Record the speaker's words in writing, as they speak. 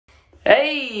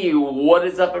Hey, what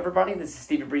is up, everybody? This is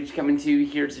Stephen Breach coming to you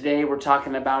here today. We're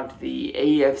talking about the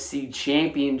AFC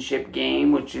Championship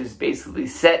game, which is basically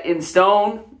set in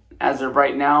stone. As of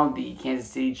right now, the Kansas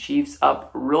City Chiefs up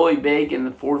really big in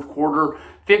the fourth quarter,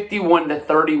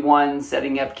 51-31,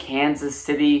 setting up Kansas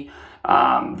City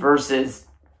versus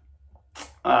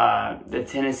the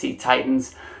Tennessee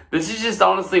Titans. This is just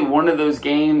honestly one of those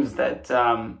games that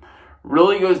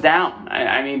really goes down.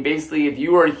 I mean, basically, if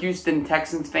you were a Houston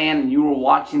Texans fan and you were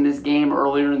watching this game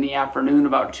earlier in the afternoon,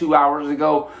 about 2 hours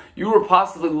ago, you were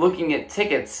possibly looking at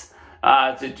tickets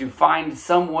to find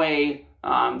some way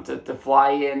to fly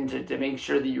in to make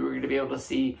sure that you were going to be able to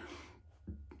see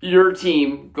your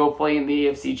team go play in the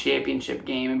AFC Championship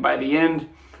game. And by the end,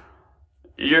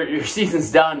 your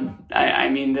season's done. I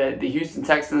mean, the Houston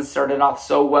Texans started off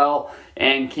so well,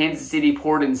 and Kansas City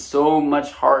poured in so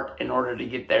much heart in order to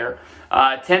get there.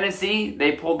 Tennessee,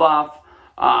 they pulled off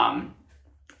one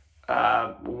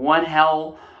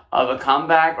hell of a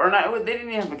comeback, or not. They didn't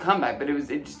even have a comeback, but it was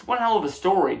just one hell of a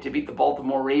story to beat the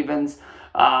Baltimore Ravens.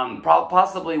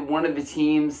 Possibly one of the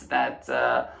teams that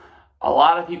a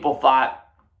lot of people thought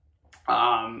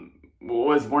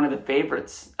was one of the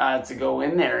favorites to go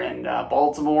in there. And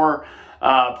Baltimore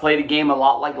played a game a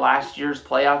lot like last year's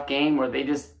playoff game where they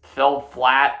just fell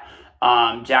flat.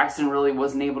 Jackson really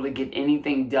wasn't able to get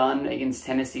anything done against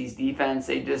Tennessee's defense.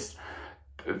 They just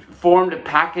formed a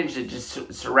package that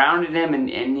just surrounded him, and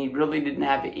he really didn't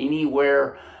have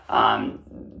anywhere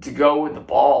to go with the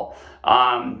ball.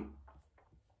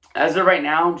 As of right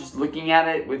now, just looking at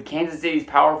it, with Kansas City's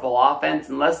powerful offense,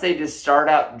 unless they just start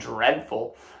out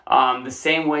dreadful, the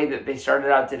same way that they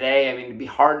started out today, I mean, it'd be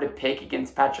hard to pick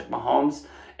against Patrick Mahomes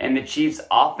and the Chiefs'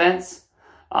 offense,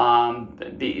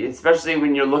 especially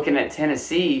when you're looking at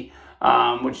Tennessee,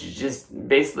 which is just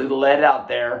basically led out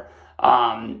there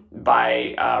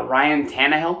by Ryan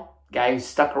Tannehill, guy who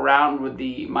stuck around with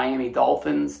the Miami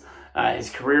Dolphins. His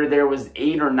career there was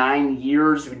 8 or 9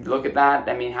 years. When you look at that,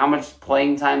 I mean, how much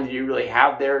playing time did you really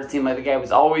have there? It seemed like the guy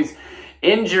was always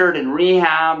injured and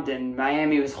rehabbed, and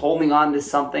Miami was holding on to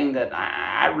something that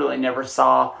I really never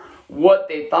saw what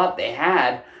they thought they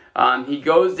had. He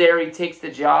goes there, he takes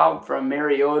the job from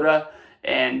Mariota,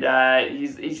 and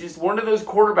he's just one of those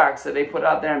quarterbacks that they put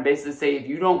out there and basically say, if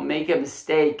you don't make a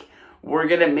mistake, we're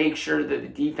going to make sure that the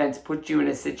defense puts you in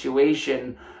a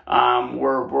situation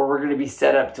where we're going to be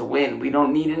set up to win. We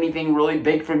don't need anything really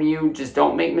big from you. Just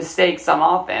don't make mistakes on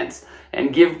offense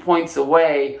and give points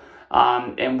away,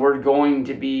 and we're going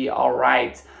to be all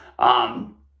right.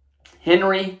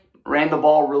 Henry ran the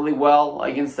ball really well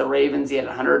against the Ravens. He had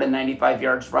 195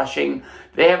 yards rushing.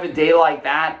 They have a day like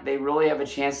that, they really have a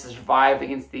chance to survive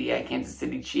against the Kansas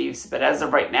City Chiefs. But as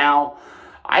of right now,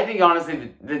 I think,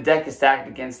 honestly, the deck is stacked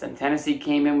against them. Tennessee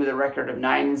came in with a record of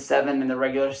 9-7 in the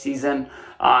regular season.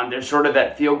 They're sort of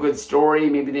that feel-good story.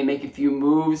 Maybe they make a few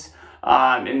moves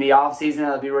in the offseason.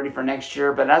 They'll be ready for next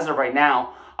year. But as of right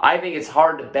now, I think it's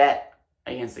hard to bet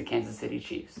against the Kansas City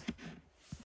Chiefs.